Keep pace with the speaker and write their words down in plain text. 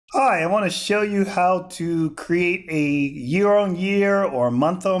Hi, I want to show you how to create a year-on-year or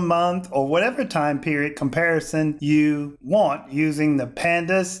month-on-month or whatever time period comparison you want using the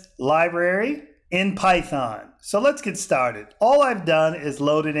Pandas library in Python. So let's get started. All I've done is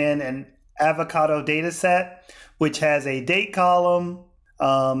loaded in an avocado data set, which has a date column,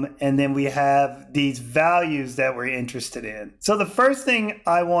 and then we have these values that we're interested in. So the first thing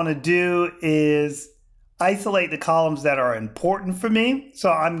I want to do is isolate the columns that are important for me.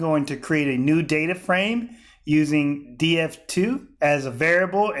 So I'm going to create a new data frame using df2 as a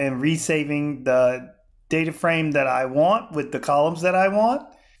variable and resaving the data frame that I want with the columns that I want.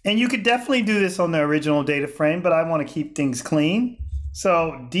 And you could definitely do this on the original data frame, but I want to keep things clean.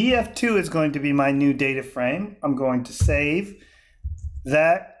 So df2 is going to be my new data frame. I'm going to save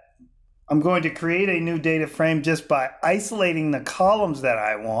that. I'm going to create a new data frame just by isolating the columns that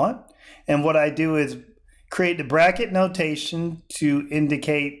I want. And what I do is create the bracket notation to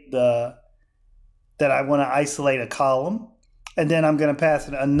indicate that I want to isolate a column. And then I'm going to pass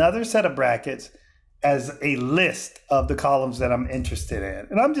in another set of brackets as a list of the columns that I'm interested in.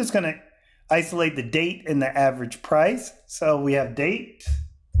 And I'm just going to isolate the date and the average price. So we have date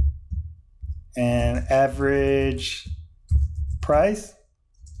and average price.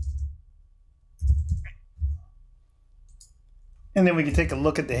 And then we can take a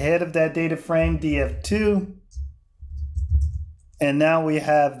look at the head of that data frame, df2. And now we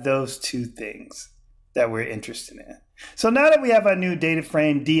have those two things that we're interested in. So now that we have our new data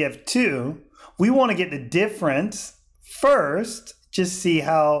frame, df2, we want to get the difference first, just see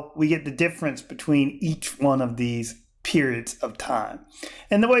how we get the difference between each one of these periods of time.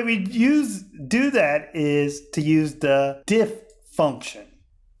 And the way we do that is to use the diff function.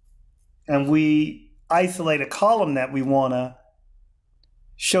 And we isolate a column that we want to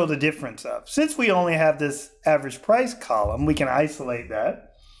show the difference of. Since we only have this average price column, we can isolate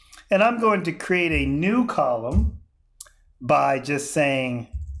that. And I'm going to create a new column by just saying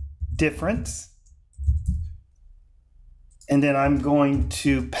difference. And then I'm going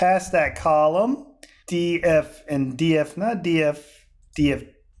to pass that column df and df, not df,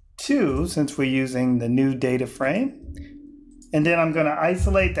 df2, since we're using the new data frame. And then I'm going to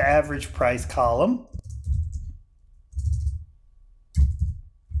isolate the average price column.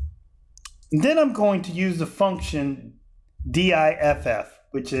 And then I'm going to use the function diff,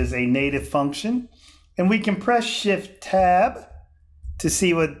 which is a native function. And we can press Shift Tab to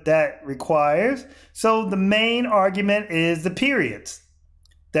see what that requires. So the main argument is the periods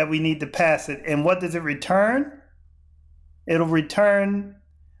that we need to pass it. And what does it return? It'll return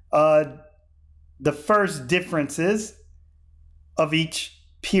the first differences of each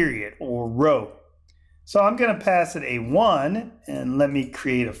period or row. So I'm going to pass it a 1, and let me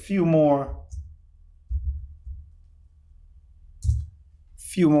create a few more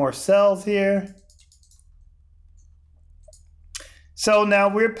cells here. So now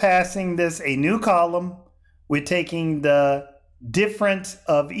we're passing this a new column. We're taking the difference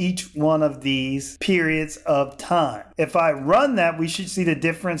of each one of these periods of time. If I run that, we should see the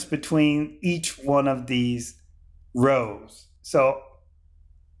difference between each one of these rows. So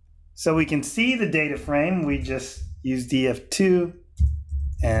we can see the data frame. We just use df2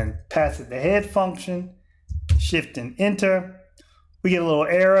 and pass it the head function, Shift and Enter. We get a little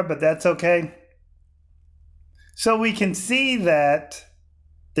error, but that's okay. So we can see that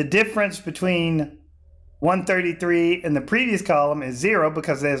the difference between 133 and the previous column is 0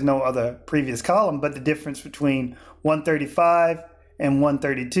 because there's no other previous column, but the difference between 135 and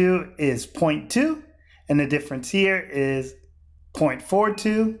 132 is 0.2, and the difference here is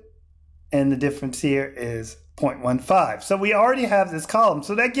 0.42, and the difference here is 0.15. So we already have this column,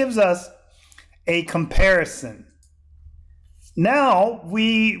 so that gives us a comparison. Now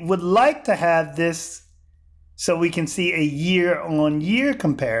we would like to have this so we can see a year-on-year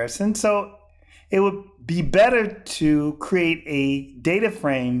comparison. So it would be better to create a data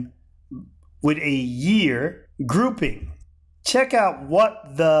frame with a year grouping. Check out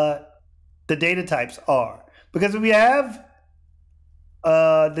what the data types are. Because if we have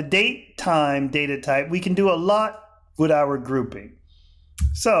the date time data type, we can do a lot with our grouping.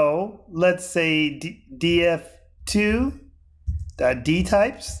 So let's say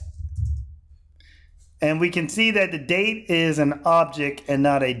df2.dtypes. And we can see that the date is an object and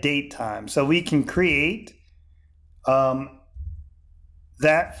not a date time. So we can create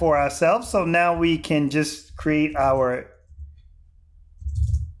that for ourselves. So now we can just create our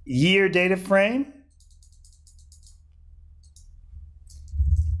year data frame.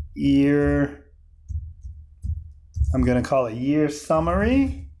 Year, I'm going to call it year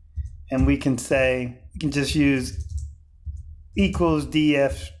summary. And we can say, we can just use equals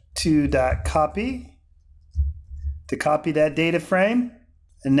df to.copy to copy that data frame.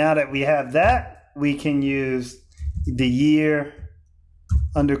 And now that we have that, we can use the year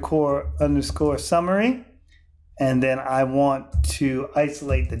underscore summary. And then I want to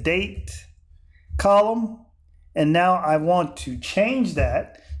isolate the date column. And now I want to change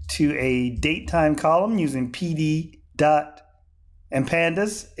that to a date time column using PD dot, and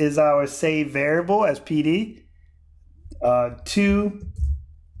Pandas is our save variable as PD, to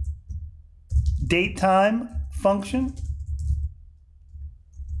date time function.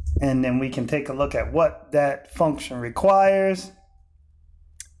 And then we can take a look at what that function requires.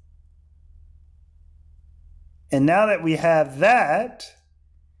 And now that we have that,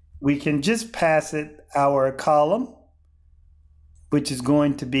 we can just pass it our column, which is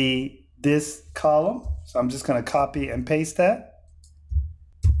going to be this column. So I'm just going to copy and paste that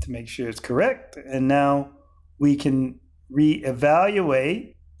to make sure it's correct. And now we can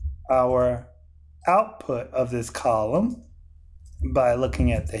reevaluate our output of this column by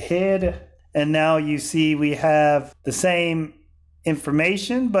looking at the head. And now you see we have the same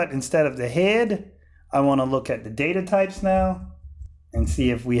information, but instead of the head, I want to look at the data types now and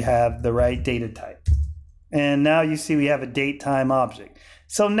see if we have the right data type. And now you see we have a date time object.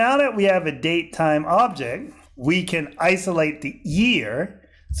 So now that we have a date time object, we can isolate the year.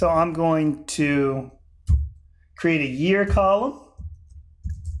 So I'm going to create a year column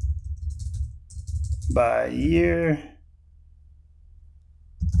by year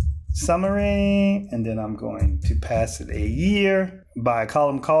summary, and then I'm going to pass it a year by a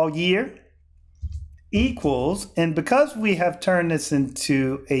column called year equals, and because we have turned this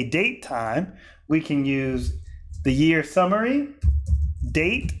into a date time, we can use the year summary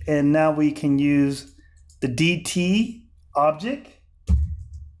date, and now we can use the DT object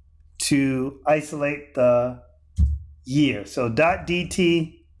to isolate the year. So dot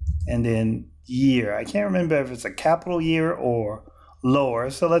DT and then year. I can't remember if it's a capital year or lower,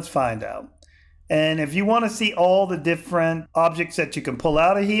 so let's find out. And if you want to see all the different objects that you can pull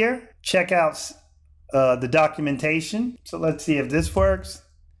out of here, check out the documentation. So let's see if this works.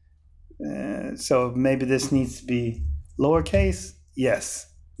 So maybe this needs to be lowercase. Yes.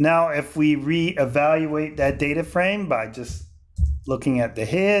 Now if we reevaluate that data frame by just looking at the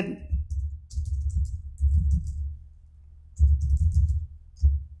head,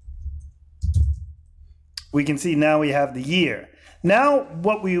 we can see now we have the year. Now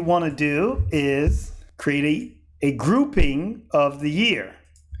what we want to do is create a grouping of the year.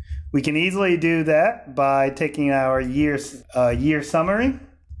 We can easily do that by taking our year summary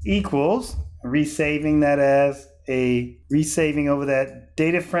equals resaving that as a resaving over that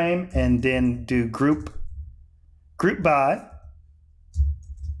data frame, and then do group by.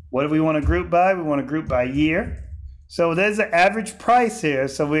 What do we want to group by? We want to group by year. So there's an average price here,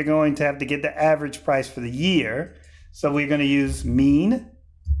 so we're going to have to get the average price for the year. So we're going to use mean.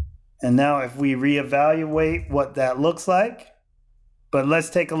 And now if we reevaluate what that looks like, but let's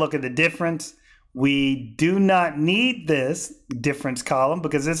take a look at the difference. We do not need this difference column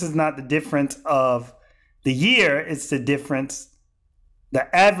because this is not the difference of the year, it's the difference,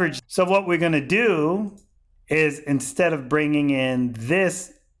 the average. So what we're going to do is, instead of bringing in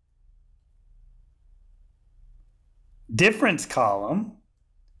this difference column,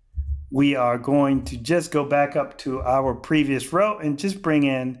 we are going to just go back up to our previous row and just bring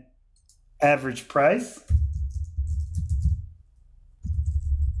in average price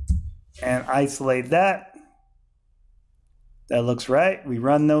and isolate that. That looks right. We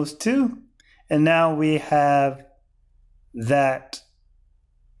run those two, and now we have that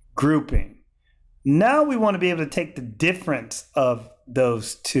grouping. Now we want to be able to take the difference of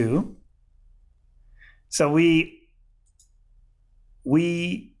those two. So we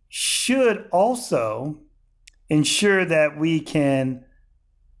should also ensure that we can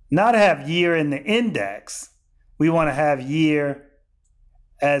not have year in the index. We want to have year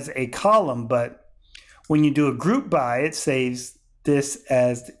as a column, but when you do a group by, it saves this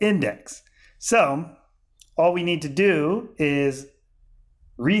as the index. So all we need to do is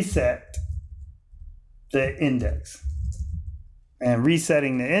reset the index. And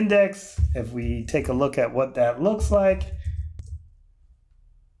resetting the index, if we take a look at what that looks like,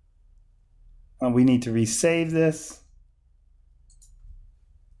 we need to resave this.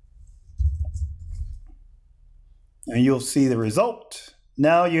 And you'll see the result.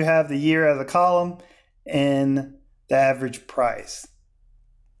 Now you have the year as a column and the average price.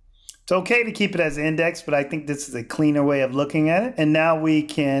 It's okay to keep it as an index, but I think this is a cleaner way of looking at it. And now we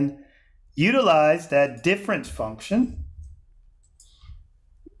can utilize that difference function.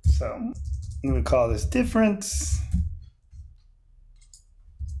 So we would call this difference.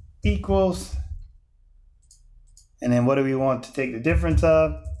 equals, and then what do we want to take the difference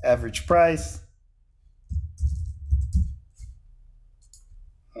of? Average price.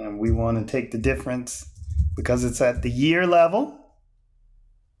 And we want to take the difference because it's at the year level.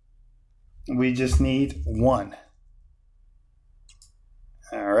 We just need 1.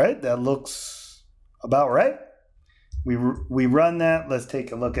 All right, that looks about right. We run that. Let's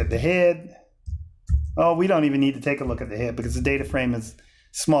take a look at the head. Oh, we don't even need to take a look at the head because the data frame is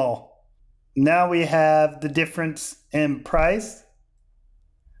small. Now we have the difference in price.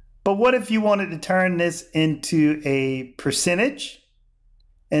 But what if you wanted to turn this into a percentage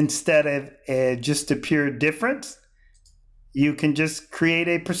instead of just a pure difference? You can just create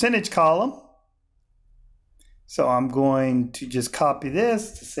a percentage column. So I'm going to just copy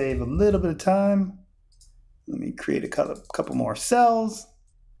this to save a little bit of time. Let me create a couple more cells.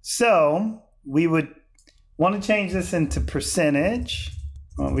 So we would want to change this into percentage.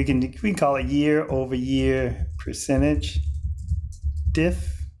 Well, we can call it year over year percentage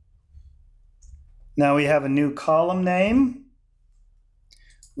diff. Now we have a new column name.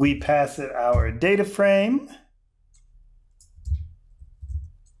 We pass it our data frame.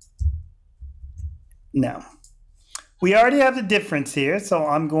 Now, we already have the difference here, so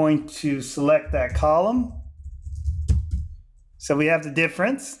I'm going to select that column. So we have the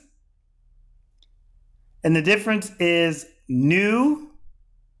difference. And the difference is new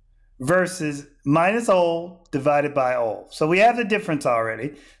versus minus old divided by old. So we have the difference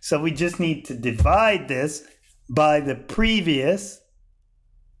already. So we just need to divide this by the previous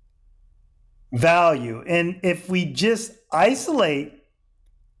value. And if we just isolate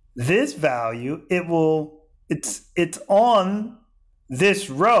this value, it's on this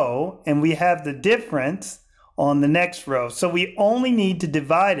row, and we have the difference on the next row. So we only need to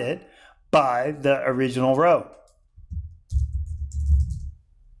divide it by the original row.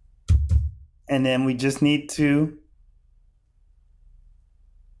 And then we just need to,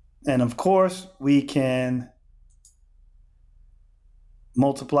 and of course we can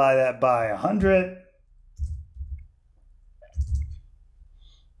multiply that by 100.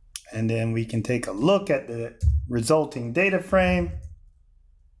 And then we can take a look at the resulting data frame.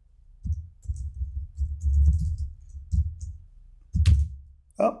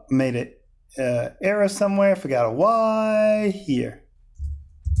 Oh, made it error somewhere, forgot a Y here.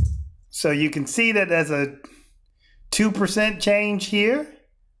 So you can see that there's a 2% change here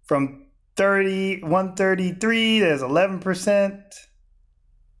from 133, there's 11%.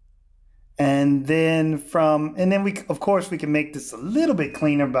 And then we, of course, we can make this a little bit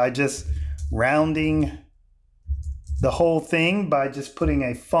cleaner by just rounding the whole thing by just putting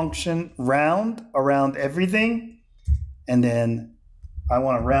a function round around everything. And then I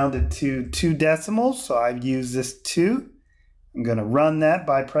want to round it to 2 decimals. So I've used this 2. I'm going to run that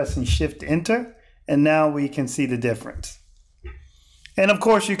by pressing Shift Enter. And now we can see the difference. And of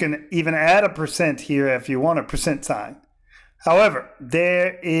course, you can even add a percent here if you want a percent sign. However,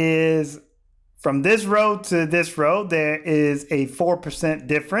 there is, from this row to this row, there is a 4%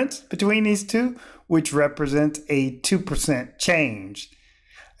 difference between these two, which represents a 2% change.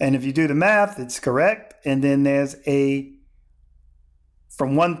 And if you do the math, it's correct. And then there's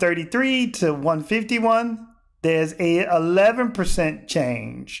from 133 to 151, there's a 11%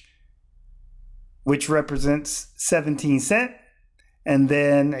 change, which represents 17 cents. And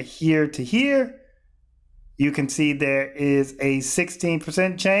then here to here, you can see there is a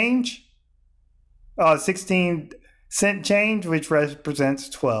 16% change, 16 cent change, which represents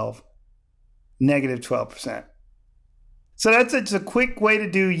negative 12%. So that's just a quick way to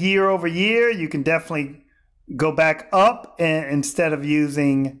do year over year. You can definitely go back up, and instead of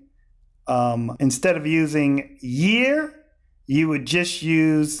using year, you would just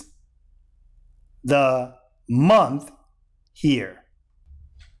use the month here.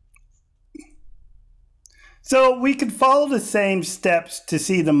 So we could follow the same steps to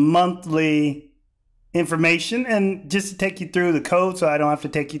see the monthly information, and just to take you through the code so I don't have to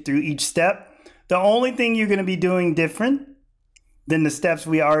take you through each step. The only thing you're going to be doing different than the steps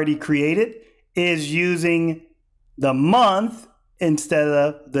we already created is using the month instead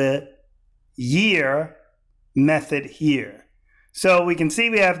of the year method here. So we can see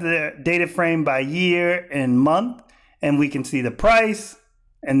we have the data frame by year and month, and we can see the price,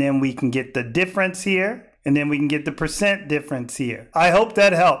 and then we can get the difference here. And then we can get the percent difference here. I hope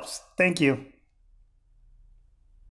that helps. Thank you.